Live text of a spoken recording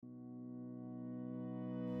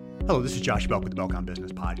Hello, this is Josh Belk with the Belk on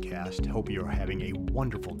Business Podcast. Hope you're having a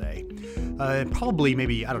wonderful day. Probably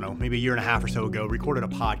maybe a year and a half or so ago, recorded a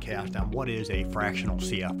podcast on what is a fractional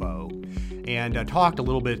CFO, and talked a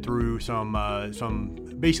little bit through some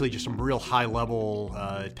basically just some real high level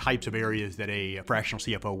types of areas that a fractional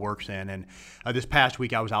CFO works in. And this past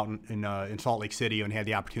week, I was out in Salt Lake City and had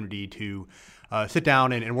the opportunity to sit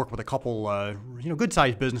down and work with a couple,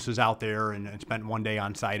 good-sized businesses out there, and spent one day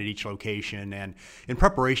on site at each location. And in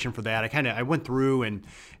preparation for that, I went through and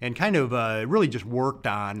really just worked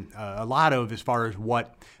on a lot of, as far as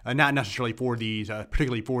what, not necessarily for these,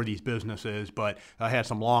 particularly for these businesses, but I had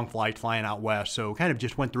some long flights flying out west. So kind of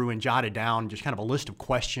just went through and jotted down just kind of a list of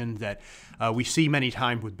questions that we see many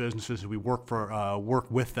times with businesses as we work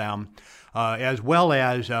with them. As well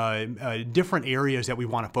as different areas that we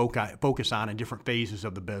want to focus on in different phases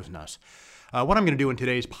of the business. What I'm going to do in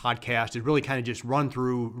today's podcast is really kind of just run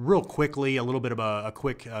through real quickly a little bit of a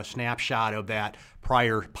quick snapshot of that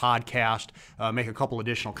prior podcast, make a couple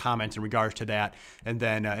additional comments in regards to that, and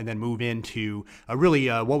then move into really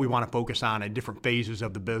what we want to focus on in different phases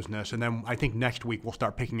of the business. And then I think next week we'll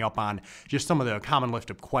start picking up on just some of the common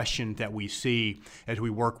list of questions that we see as we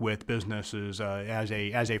work with businesses as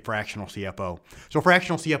a fractional CFO. So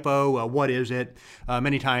fractional CFO, what is it?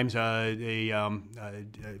 Many times a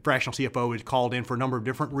fractional CFO is called in for a number of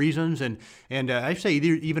different reasons, and I say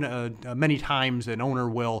even many times an owner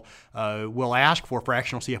will ask for a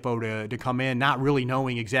fractional CFO to come in, not really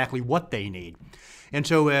knowing exactly what they need. And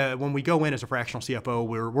so when we go in as a fractional CFO,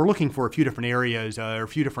 we're looking for a few different areas or a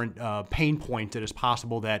few different pain points that is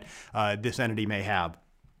possible that this entity may have.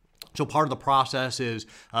 So part of the process is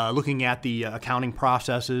looking at the accounting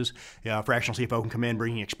processes. Fractional CFO can come in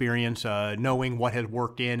bringing experience, knowing what has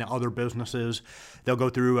worked in other businesses. They'll go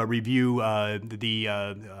through a review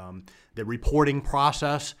the reporting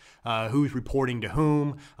process, who's reporting to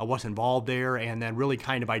whom, what's involved there, and then really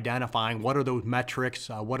kind of identifying what are those metrics,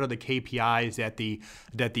 what are the KPIs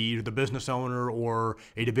that either the business owner or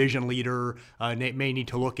a division leader may need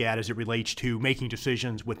to look at as it relates to making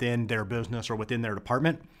decisions within their business or within their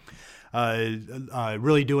department.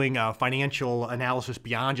 Really doing financial analysis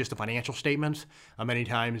beyond just the financial statements. Many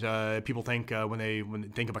times people think when they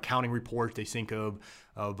think of accounting reports, they think of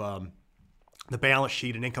the balance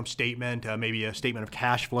sheet, an income statement, maybe a statement of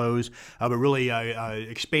cash flows, but really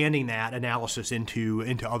expanding that analysis into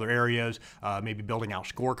other areas, maybe building out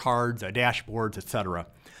scorecards, dashboards, etc.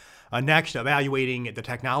 Next, evaluating the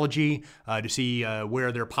technology to see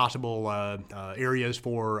where there are possible areas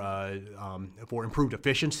for improved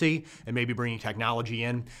efficiency, and maybe bringing technology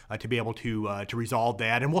in to be able to resolve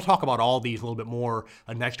that. And we'll talk about all these a little bit more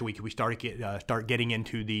next week as we start getting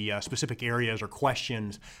into the specific areas or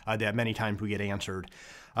questions that many times we get answered.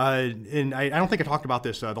 And I don't think I talked about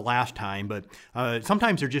this the last time, but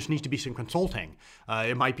sometimes there just needs to be some consulting.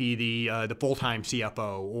 It might be the full-time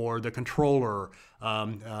CFO or the controller,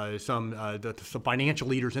 some financial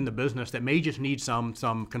leaders in the business that may just need some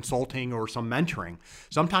consulting or some mentoring.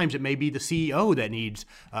 Sometimes it may be the CEO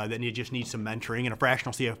that just needs some mentoring, and a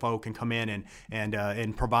fractional CFO can come in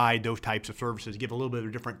and provide those types of services, give a little bit of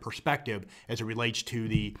a different perspective as it relates to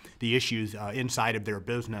the issues inside of their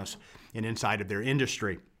business and inside of their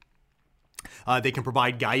industry. They can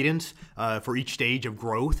provide guidance for each stage of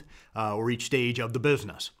growth or each stage of the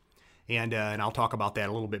business. And I'll talk about that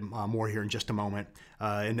a little bit more here in just a moment.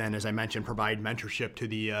 And then, as I mentioned, provide mentorship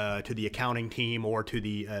to the accounting team or to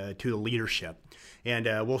the leadership. And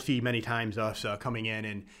we'll see many times us coming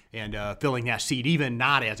in and filling that seat, even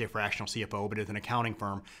not as a fractional CFO, but as an accounting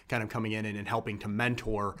firm, kind of coming in and helping to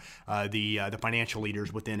mentor the financial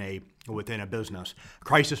leaders within a business.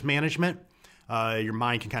 Crisis management. Your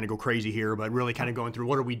mind can kind of go crazy here, but really kind of going through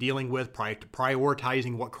what are we dealing with,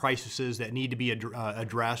 prioritizing what crises that need to be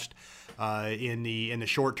addressed in the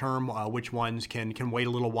short term, which ones can wait a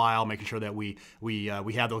little while, making sure that we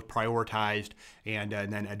have those prioritized and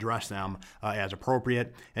then address them as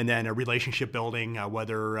appropriate. And then a relationship building,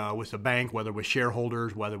 whether with the bank, whether with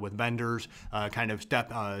shareholders, whether with vendors, kind of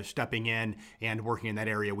stepping in and working in that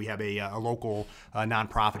area. We have a local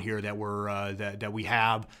nonprofit here that we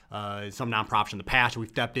have some nonprofits in the past. We've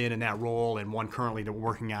stepped in that role, and one currently that we're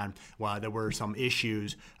working on. There were some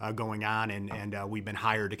issues going on, and we've been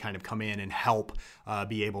hired to kind of come in and help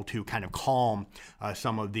be able to kind of calm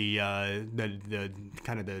some of the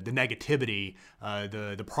kind of the negativity,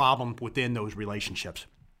 the problem within those relationships.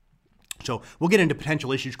 So we'll get into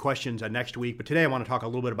potential issues questions next week, but today I want to talk a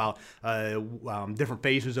little bit about different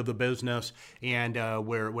phases of the business and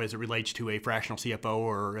where as it relates to a fractional CFO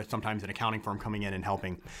or sometimes an accounting firm coming in and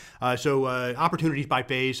helping. So opportunities by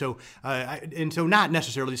phase. So not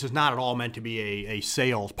necessarily, this is not at all meant to be a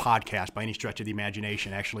sales podcast by any stretch of the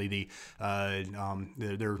imagination. Actually,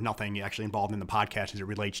 there's nothing actually involved in the podcast as it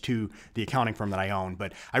relates to the accounting firm that I own.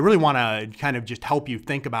 But I really want to kind of just help you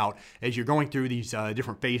think about, as you're going through these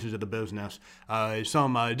different phases of the business,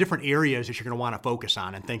 some different areas that you're going to want to focus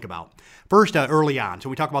on and think about. First, early on. So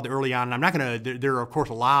we talk about the early on, and I'm not going to, there are of course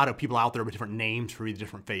a lot of people out there with different names for these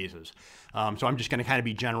different phases. So I'm just going to kind of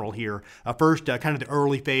be general here. First, kind of the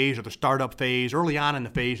early phase or the startup phase, early on in the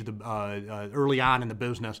phase of the early on in the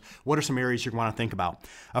business. What are some areas you want to think about?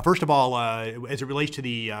 First of all, as it relates to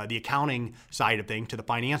the accounting side of things, to the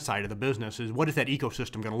finance side of the business, is what is that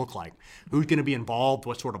ecosystem going to look like? Who's going to be involved?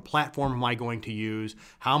 What sort of platform am I going to use?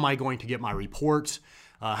 How am I going to get my reports?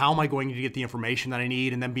 How am I going to get the information that I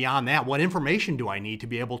need? And then beyond that, what information do I need to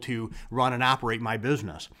be able to run and operate my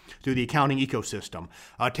business through the accounting ecosystem?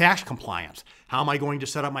 Tax compliance. How am I going to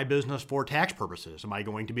set up my business for tax purposes? Am I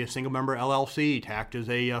going to be a single member LLC, taxed as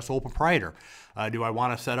a sole proprietor? Do I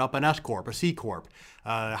want to set up an S Corp, a C Corp?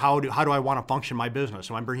 How do I want to function my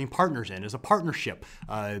business? Am I bringing partners in? Is a partnership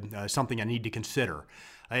something I need to consider?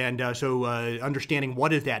 And so understanding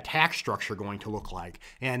what is that tax structure going to look like,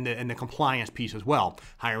 and the compliance piece as well.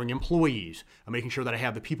 Hiring employees, making sure that I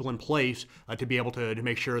have the people in place to be able to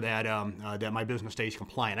make sure that that my business stays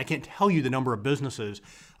compliant. I can't tell you the number of businesses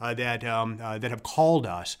that have called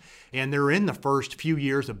us, and they're in the first few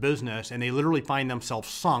years of business, and they literally find themselves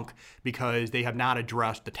sunk because they have not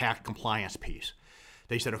addressed the tax compliance piece.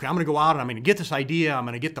 They said, okay, I'm going to go out and I'm going to get this idea. I'm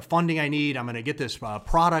going to get the funding I need. I'm going to get this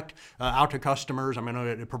product out to customers. I'm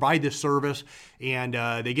going to provide this service. And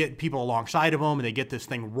they get people alongside of them and they get this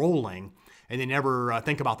thing rolling, and they never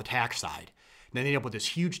think about the tax side. And then they end up with this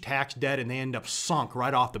huge tax debt, and they end up sunk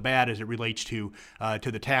right off the bat as it relates to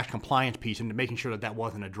the tax compliance piece and making sure that that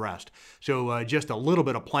wasn't addressed. So just a little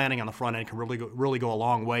bit of planning on the front end can really go a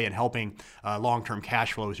long way in helping long-term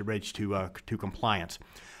cash flow as it relates to compliance.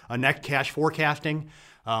 Next, cash forecasting.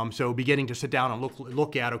 So beginning to sit down and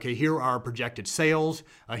look at, okay, here are projected sales.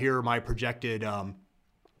 Here are my projected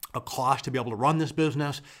a cost to be able to run this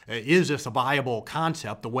business. Is this a viable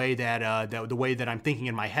concept? The way that I'm thinking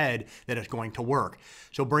in my head that it's going to work.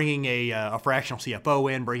 So bringing a fractional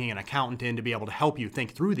CFO in, bringing an accountant in to be able to help you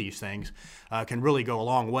think through these things can really go a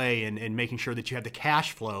long way in making sure that you have the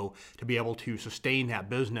cash flow to be able to sustain that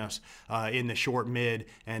business in the short, mid,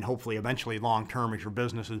 and hopefully eventually long term, if your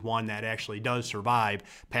business is one that actually does survive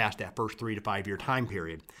past that first 3 to 5 year time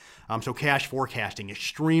period. So cash forecasting,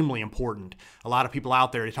 extremely important. A lot of people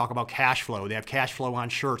out there, they talk about cash flow. They have cash flow on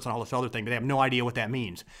shirts and all this other thing, but they have no idea what that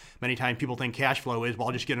means. Many times people think cash flow is, well,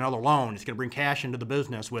 I'll just get another loan. It's going to bring cash into the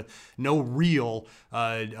business with no real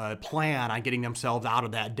plan on getting themselves out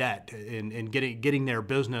of that debt and getting their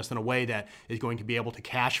business in a way that is going to be able to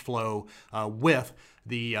cash flow with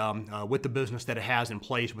the business that it has in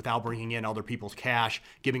place without bringing in other people's cash,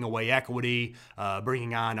 giving away equity,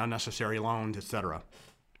 bringing on unnecessary loans, etc.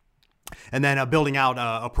 And then building out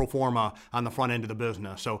a pro forma on the front end of the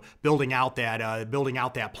business. So building out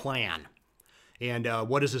that plan. And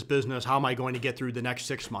what is this business? How am I going to get through the next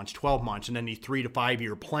 6 months, 12 months, and then these 3 to 5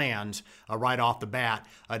 year plans right off the bat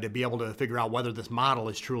to be able to figure out whether this model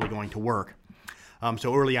is truly going to work.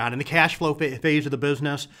 So early on in the cash flow phase of the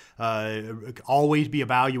business, always be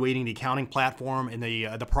evaluating the accounting platform and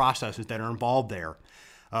the processes that are involved there.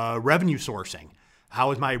 Revenue sourcing.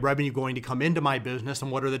 How is my revenue going to come into my business, and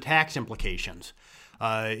what are the tax implications?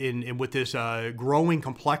 With this growing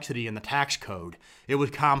complexity in the tax code. It was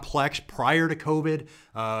complex prior to COVID,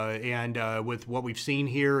 and with what we've seen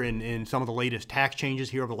here in some of the latest tax changes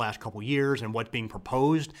here over the last couple years and what's being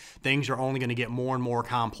proposed, things are only going to get more and more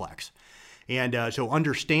complex. And so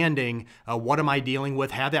understanding what am I dealing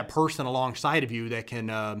with, have that person alongside of you that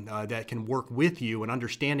can work with you, and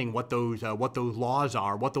understanding what those laws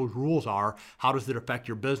are, what those rules are, how does it affect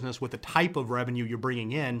your business, with the type of revenue you're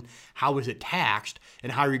bringing in, how is it taxed,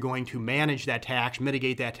 and how are you going to manage that tax,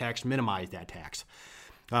 mitigate that tax, minimize that tax.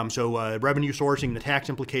 So revenue sourcing, the tax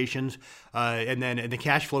implications, and then in the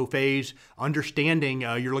cash flow phase, understanding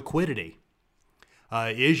your liquidity.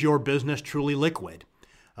 Is your business truly liquid?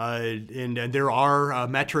 And there are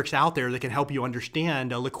metrics out there that can help you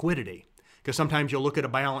understand liquidity. Because sometimes you'll look at a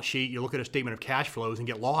balance sheet, you look at a statement of cash flows and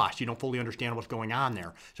get lost. You don't fully understand what's going on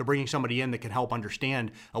there. So bringing somebody in that can help understand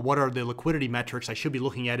what are the liquidity metrics I should be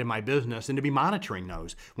looking at in my business, and to be monitoring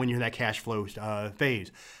those when you're in that cash flow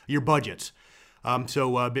phase. Your budgets.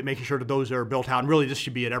 But making sure that those are built out, and really this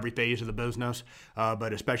should be at every phase of the business,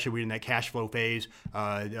 but especially when in that cash flow phase,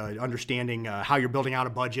 understanding how you're building out a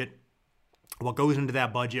budget, what goes into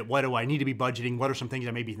that budget, what do I need to be budgeting, what are some things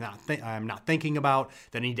I maybe I'm not thinking about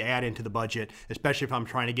that I need to add into the budget, especially if I'm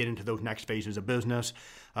trying to get into those next phases of business,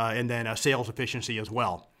 and then sales efficiency as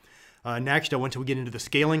well. Next, once we get into the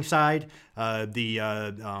scaling side,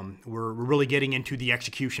 we're really getting into the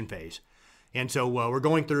execution phase. And so we're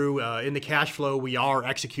going through, in the cash flow, we are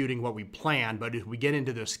executing what we planned, but as we get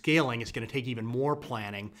into the scaling, it's going to take even more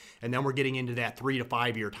planning, and then we're getting into that 3 to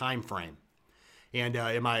 5 year time frame. And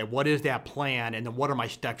what is that plan, and then what are my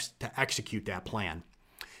steps to execute that plan?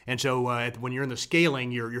 And so when you're in the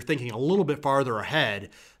scaling, you're thinking a little bit farther ahead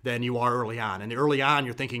than you are early on. And early on,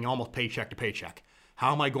 you're thinking almost paycheck to paycheck.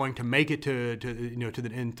 How am I going to make it through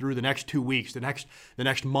the next 2 weeks, the next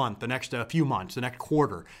month, the next few months, the next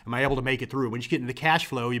quarter? Am I able to make it through? When you get into the cash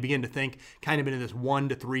flow, you begin to think kind of into this 1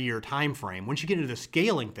 to 3 year time frame. Once you get into the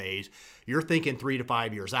scaling phase, you're thinking 3 to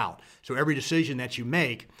 5 years out. So every decision that you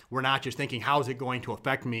make, we're not just thinking how is it going to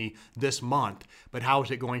affect me this month, but how is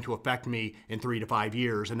it going to affect me in 3 to 5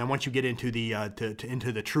 years? And then once you get into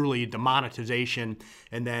the truly the monetization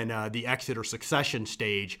and then the exit or succession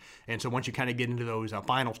stage, and so once you kind of get into those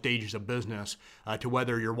final stages of business, to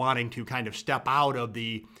whether you're wanting to kind of step out of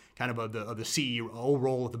the CEO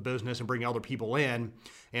role of the business and bring other people in,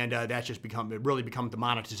 and that's just really becomes the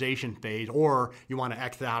monetization phase, or you want to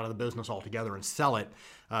exit out of the business altogether and sell it.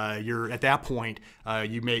 You're at that point,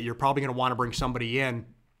 you're probably going to want to bring somebody in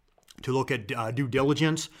to look at due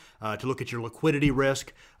diligence, to look at your liquidity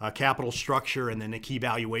risk, capital structure, and then the key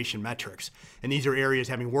valuation metrics. And these are areas,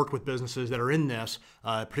 having worked with businesses that are in this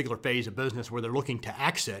particular phase of business where they're looking to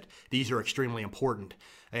exit, these are extremely important.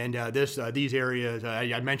 And these areas,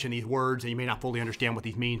 I mentioned these words, and you may not fully understand what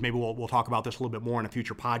these mean. Maybe we'll talk about this a little bit more in a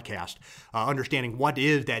future podcast. Understanding what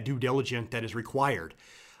is that due diligence that is required.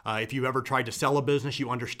 If you've ever tried to sell a business, you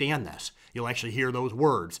understand this. You'll actually hear those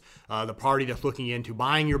words. The party that's looking into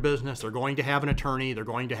buying your business, they're going to have an attorney, they're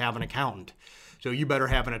going to have an accountant. So you better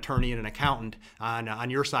have an attorney and an accountant on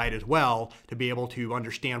your side as well to be able to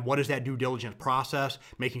understand what is that due diligence process,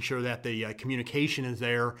 making sure that the communication is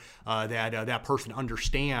there, that person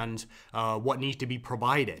understands what needs to be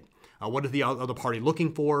provided. What is the other party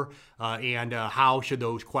looking for, and how should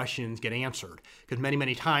those questions get answered? Because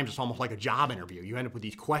many times it's almost like a job interview. You end up with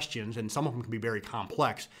these questions, and some of them can be very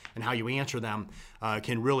complex, and how you answer them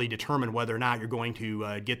can really determine whether or not you're going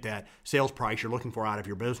to get that sales price you're looking for out of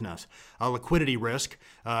your business. Liquidity risk,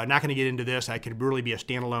 not going to get into this. I could really be a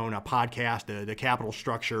standalone podcast, the capital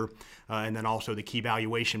structure, and then also the key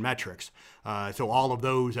valuation metrics. So all of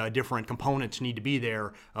those different components need to be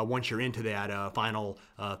there once you're into that final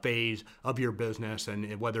phase of your business,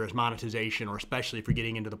 and whether it's monetization, or especially if you're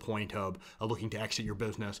getting into the point of looking to exit your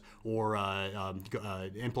business or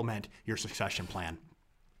implement your succession plan.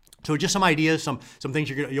 So just some ideas, some things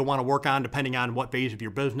you'll want to work on depending on what phase of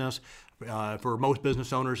your business. For most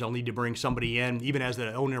business owners, they'll need to bring somebody in. Even as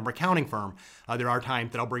the owner of an accounting firm, there are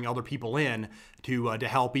times that I'll bring other people in to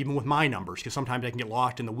help, even with my numbers, because sometimes I can get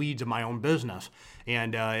lost in the weeds of my own business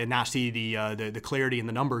and not see the clarity in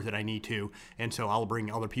the numbers that I need to. And so I'll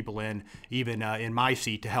bring other people in, even in my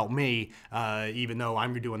seat, to help me, even though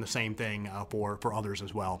I'm doing the same thing for others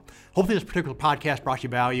as well. Hopefully this particular podcast brought you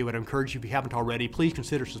value. I'd encourage you, if you haven't already, please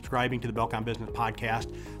consider subscribing to the Belk on Business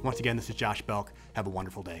podcast. Once again, this is Josh Belk. Have a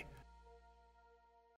wonderful day.